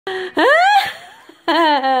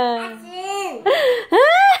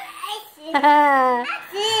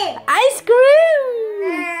Ice cream!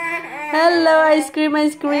 Hello, ice cream,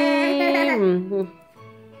 ice cream!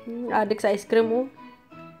 Adik sa ice cream, oh.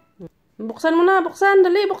 Buksan mo na, buksan.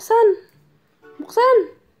 Dali, buksan.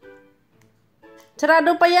 Buksan.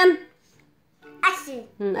 Sarado pa yan.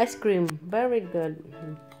 Ice cream. Very good.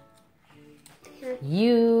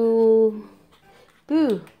 You.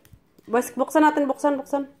 Boo. Buksan natin, buksan,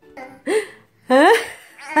 buksan.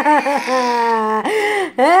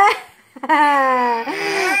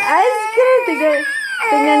 Ice cream.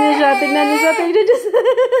 Tingnan niyo siya, tingnan niyo siya, tingnan niyo siya.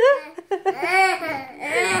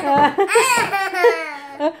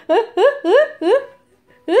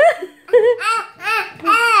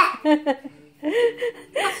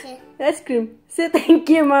 Ice cream. Say thank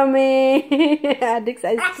you, mommy. Adik's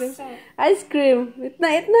ice cream. Ice cream. Eat na,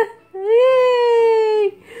 eat na.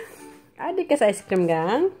 Yay! Adik kas ice cream,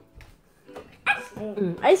 gang.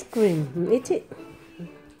 Ice cream. Eat it.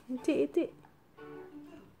 Eat it, eat it.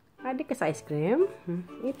 Adik kas ice cream.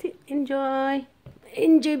 Eat it. Enjoy.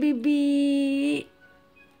 Enjoy, baby.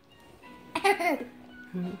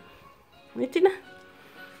 Eat it na.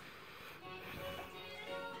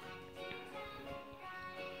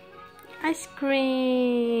 Ice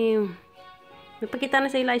cream. Napakita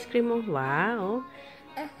na sa ila ice cream mo. Wow.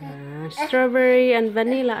 Strawberry and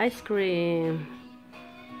vanilla ice cream.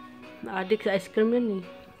 Adik sa ice cream yan eh.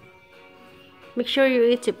 Make sure you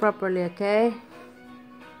eat it properly, okay?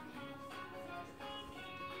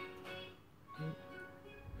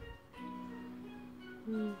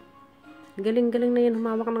 Galing-galing na yan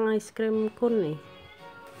humawak ng ice cream cone eh.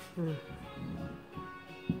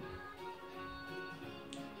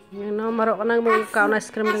 Yan o, maro ka na magkakaon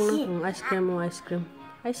ice cream lang no? Ice cream mo, ice cream.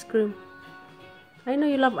 Ice cream. I know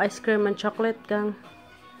you love ice cream and chocolate, gang.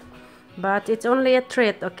 But it's only a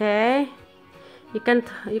treat, okay? You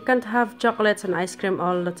can't have chocolates and ice cream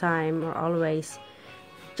all the time or always.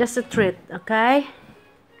 Just a treat, okay?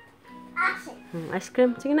 Ice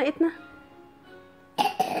cream. Sige na, eat na.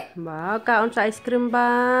 Ba, kaon sa ice cream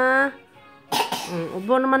ba?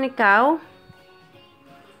 Ubo naman ikaw.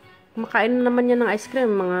 Makain na naman yan ng ice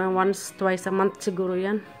cream. Mga once, twice a month siguro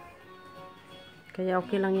yan. Kaya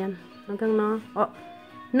okay lang yan. Hanggang no. Oh,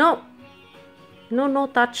 no. No, no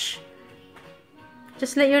touch.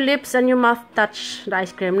 Just let your lips and your mouth touch the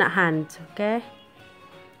ice cream, not hand. Okay?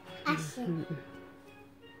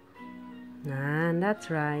 That's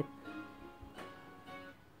right.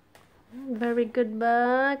 Very good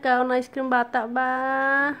ba? Ikaw na ice cream bata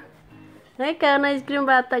ba? Ikaw na ice cream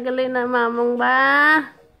bata. Galing na mamong ba?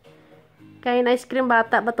 Kain ice cream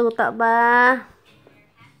bata, batuta ba?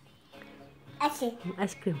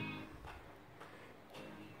 Ice cream.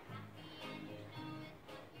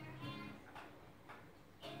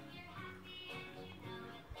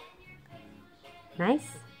 Nice.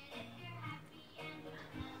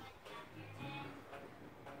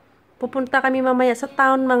 Pupunta kami mamaya sa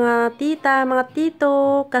town, mga tita, mga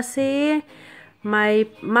tito, kasi may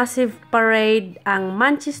massive parade ang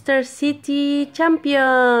Manchester City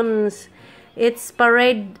Champions. It's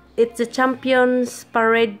a champions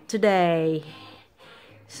parade today.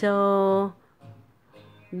 So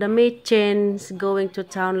TheMaChin's going to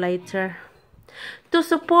town later to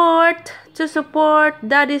support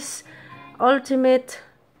Daddy's ultimate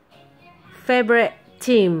favorite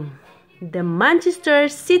team, the Manchester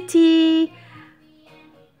City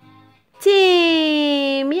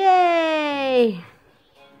team. Yay!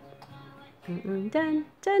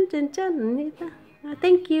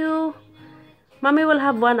 Thank you. Mommy will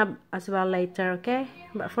have one as well later, okay?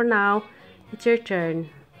 But for now, it's your turn.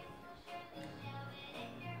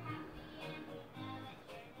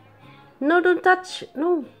 No, don't touch.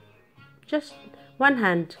 No. Just one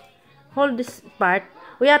hand. Hold this part.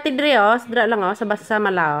 Uy, ate Dre, oh. Dra lang, oh. Sa basa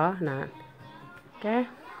mala, oh. Na. Okay?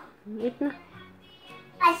 Eat na.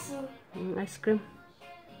 Ice cream.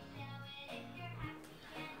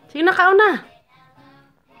 Sige na, kaon na.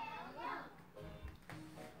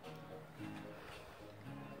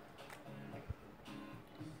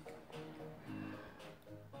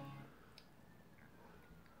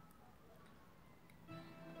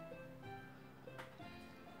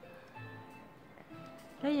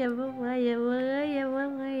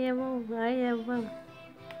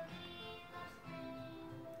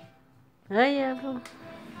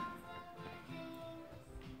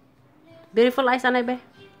 Beautiful eyes, anay be?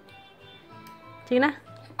 Sige na.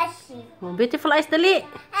 Oh, beautiful eyes, dali.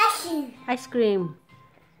 Ice cream.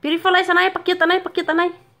 Beautiful eyes, anay. Pakyut, anay. Pakyut,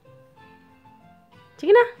 anay.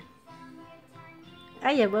 Sige na.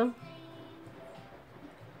 Ayaw.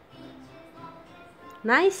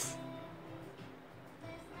 Nice?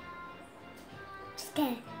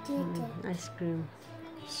 Ice cream.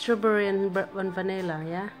 Strawberry and vanilla,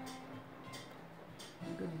 yeah?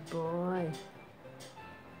 Good boy.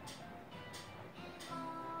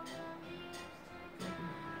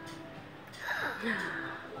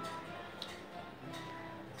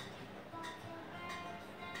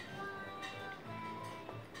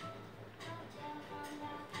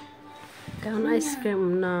 Kain ice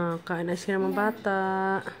cream na. Kain ice cream ang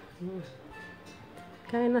bata.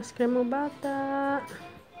 Kain ice cream ang bata.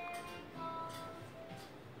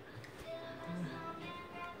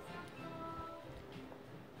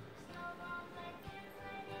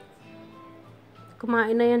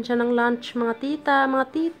 Kumain na yan siya ng lunch, mga tita, mga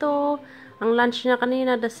tito. Ang lunch niya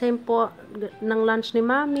kanina, the same po ng lunch ni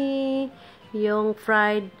Mami. Yung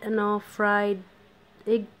fried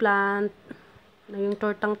eggplant, yung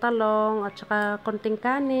tortang talong, at saka konting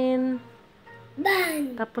kanin.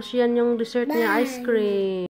 Tapos yan yung dessert niya, ice cream.